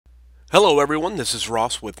Hello everyone, this is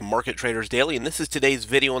Ross with Market Traders Daily, and this is today's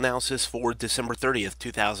video analysis for December 30th,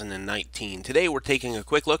 2019. Today we're taking a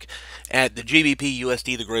quick look at the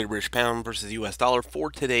GBPUSD, the Great British Pound versus the US dollar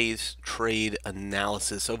for today's trade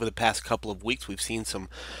analysis. Over the past couple of weeks, we've seen some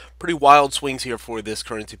pretty wild swings here for this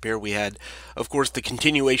currency pair. We had, of course, the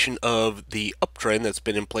continuation of the uptrend that's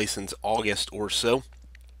been in place since August or so.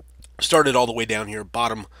 Started all the way down here,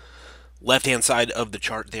 bottom left-hand side of the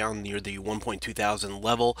chart down near the 1.2000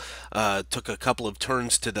 level, took a couple of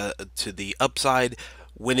turns to the upside,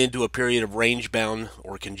 went into a period of range bound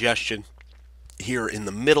or congestion here in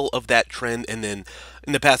the middle of that trend, and then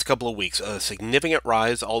in the past couple of weeks, a significant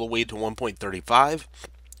rise all the way to 1.35,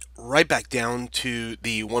 right back down to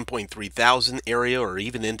the 1.3000 area or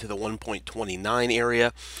even into the 1.29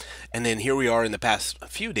 area, and then here we are in the past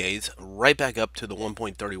few days right back up to the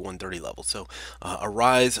 1.3130 level. So a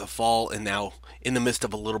rise, a fall, and now in the midst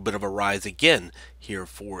of a little bit of a rise again here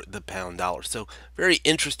for the pound dollar. So very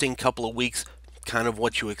interesting couple of weeks, kind of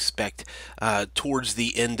what you expect towards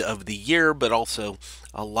the end of the year, but also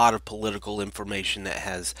a lot of political information that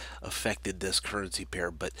has affected this currency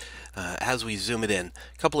pair. But as we zoom it in,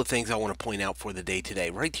 a couple of things I want to point out for the day today.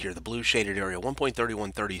 Right here, the blue shaded area,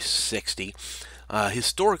 1.313060.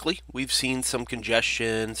 Historically, we've seen some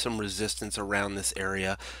congestion, some resistance around this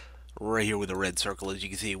area. Right here with a red circle, as you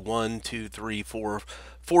can see, 1, 2, 3, 4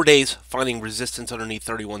 days finding resistance underneath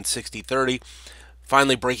 3160.30,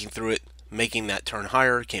 finally breaking through it, making that turn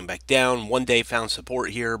higher, came back down. 1 day found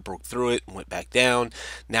support here, broke through it, and went back down.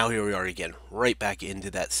 Now here we are again, right back into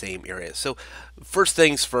that same area. So first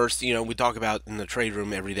things first, we talk about in the trade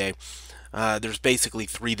room every day, there's basically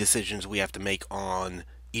three decisions we have to make on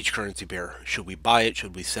each currency pair. Should we buy it,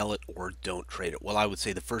 should we sell it, or don't trade it? Well, I would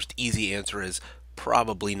say the first easy answer is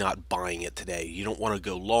probably not buying it today. You don't want to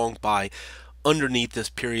go long buy underneath this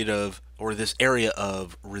period of, or this area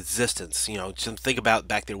of resistance. Just think about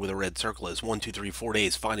back there where the red circle is, 1, 2, 3, 4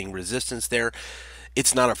 days finding resistance there.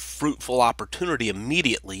 It's not a fruitful opportunity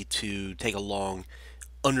immediately to take a long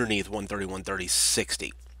underneath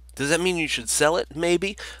 131.30.60. Does that mean you should sell it?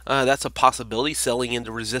 Maybe. That's a possibility. Selling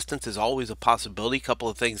into resistance is always a possibility. Couple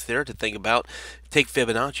of things there to think about. Take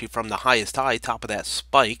Fibonacci from the highest high, top of that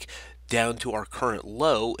spike, down to our current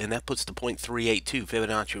low, and that puts the 0.382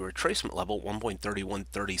 Fibonacci retracement level,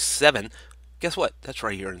 1.3137. Guess what? That's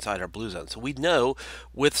right here inside our blue zone. So we know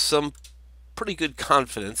with some pretty good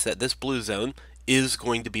confidence that this blue zone is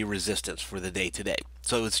going to be resistance for the day today.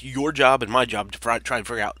 So it's your job and my job to try and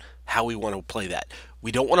figure out how we want to play that.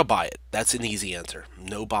 We don't want to buy it. That's an easy answer.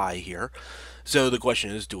 No buy here. So the question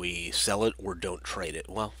is, do we sell it or don't trade it?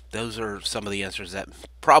 Well, those are some of the answers that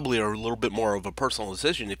probably are a little bit more of a personal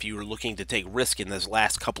decision. If you were looking to take risk in this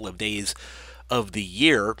last couple of days of the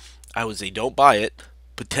year, I would say don't buy it,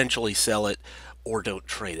 potentially sell it, or don't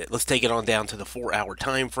trade it. Let's take it on down to the 4-hour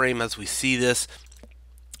time frame as we see this.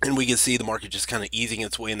 And we can see the market just kind of easing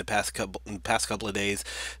its way in the past couple of days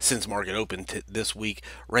since market opened this week,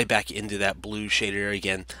 right back into that blue shaded area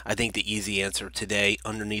again. I think the easy answer today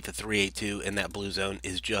underneath the 382 in that blue zone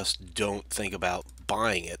is just don't think about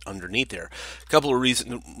buying it underneath there. A couple of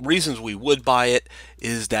reasons we would buy it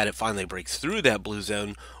is that it finally breaks through that blue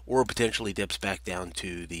zone or potentially dips back down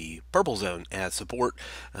to the purple zone as support.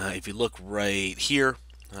 If you look right here,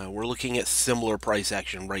 we're looking at similar price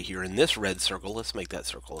action right here in this red circle. Let's make that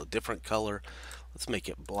circle a different color. Let's make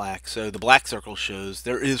it black. So the black circle shows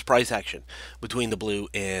there is price action between the blue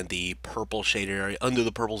and the purple shaded area. Under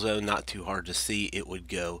the purple zone, not too hard to see. It would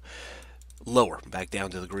go lower, back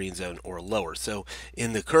down to the green zone or lower. So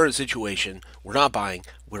in the current situation, we're not buying.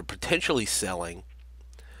 We're potentially selling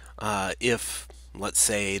if, let's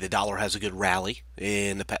say, the dollar has a good rally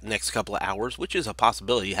in the next couple of hours, which is a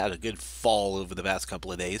possibility. It had a good fall over the past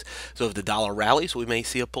couple of days. So if the dollar rallies, we may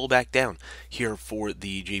see a pullback down here for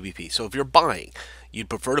the GBP. So if you're buying, you'd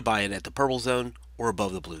prefer to buy it at the purple zone or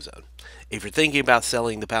above the blue zone. If you're thinking about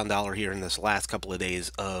selling the pound dollar here in this last couple of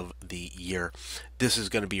days of the year, this is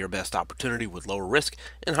going to be your best opportunity with lower risk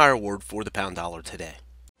and higher reward for the pound dollar today.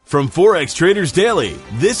 From Forex Traders Daily,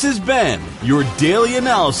 this has been your daily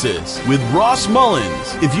analysis with Ross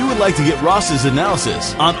Mullins. If you would like to get Ross's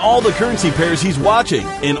analysis on all the currency pairs he's watching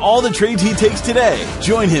and all the trades he takes today,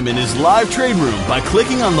 join him in his live trade room by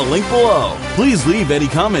clicking on the link below. Please leave any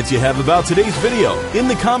comments you have about today's video in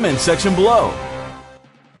the comments section below.